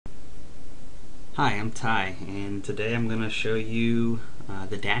Hi, I'm Ty, and today I'm going to show you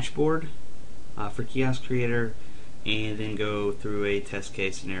the dashboard for Kiosk Creator and then go through a test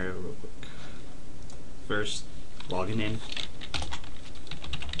case scenario real quick. First, logging in.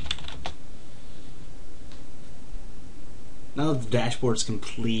 Now that the dashboard is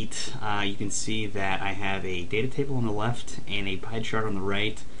complete, you can see that I have a data table on the left and a pie chart on the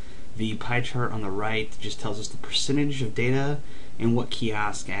right. The pie chart on the right just tells us the percentage of data and what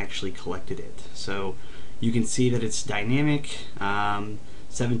kiosk actually collected it. So you can see that it's dynamic,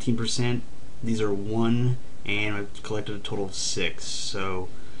 17%. These are 1, and I've collected a total of 6. So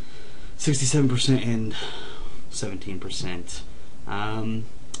 67% and 17%.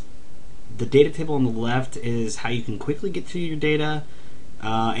 The data table on the left is how you can quickly get to your data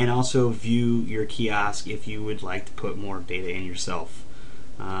and also view your kiosk if you would like to put more data in yourself.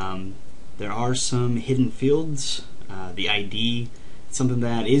 There are some hidden fields. The ID, something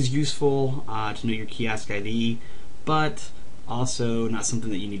that is useful to know your kiosk ID, but also not something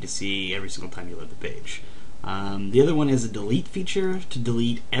that you need to see every single time you load the page. The other one is a delete feature to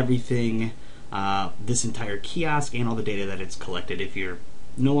delete everything, this entire kiosk and all the data that it's collected. If you're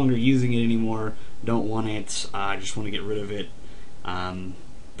no longer using it anymore, don't want it, just want to get rid of it,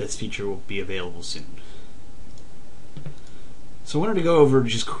 this feature will be available soon. So I wanted to go over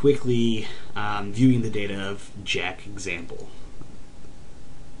just quickly viewing the data of Jack example.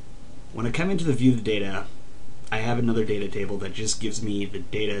 When I come into the view of the data, I have another data table that just gives me the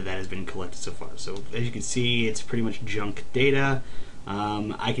data that has been collected so far. So as you can see, it's pretty much junk data.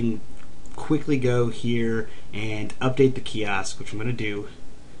 I can quickly go here and update the kiosk, which I'm going to do,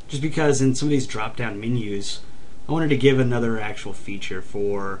 just because in some of these drop-down menus, I wanted to give another actual feature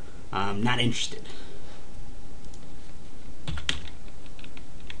for not interested.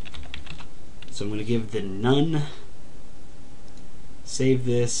 So I'm going to give the none, save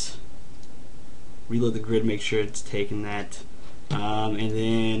this, reload the grid, make sure it's taken that, and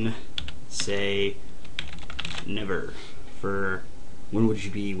then say never for when would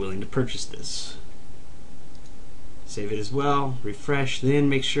you be willing to purchase this. Save it as well, refresh, then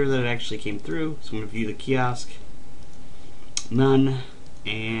make sure that it actually came through. So I'm going to view the kiosk, none,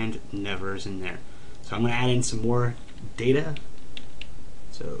 and never is in there. So I'm going to add in some more data.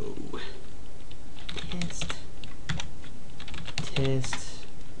 So test,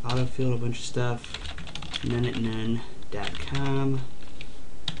 autofill, a bunch of stuff, none@none.com,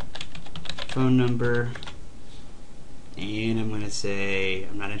 phone number, and I'm going to say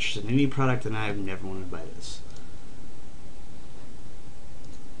I'm not interested in any product and I've never wanted to buy this.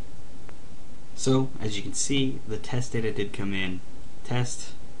 So as you can see, the test data did come in.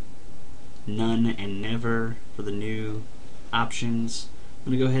 Test, none, and never for the new options.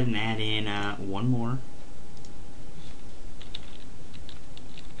 I'm going to go ahead and add in one more.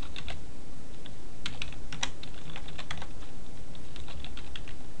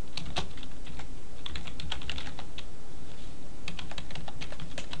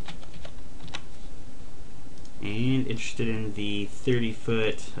 And interested in the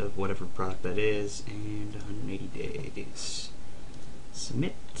 30-foot of whatever product that is, and 180 days.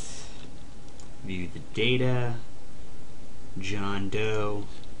 Submit. View the data. John Doe,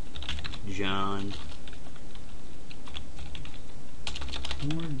 John,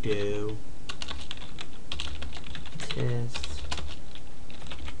 more Doe, test,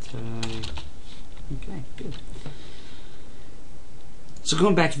 tie. Okay, good. So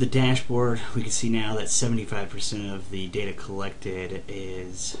going back to the dashboard, we can see now that 75% of the data collected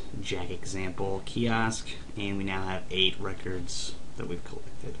is Jack example kiosk, and we now have 8 records that we've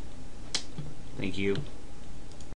collected. Thank you.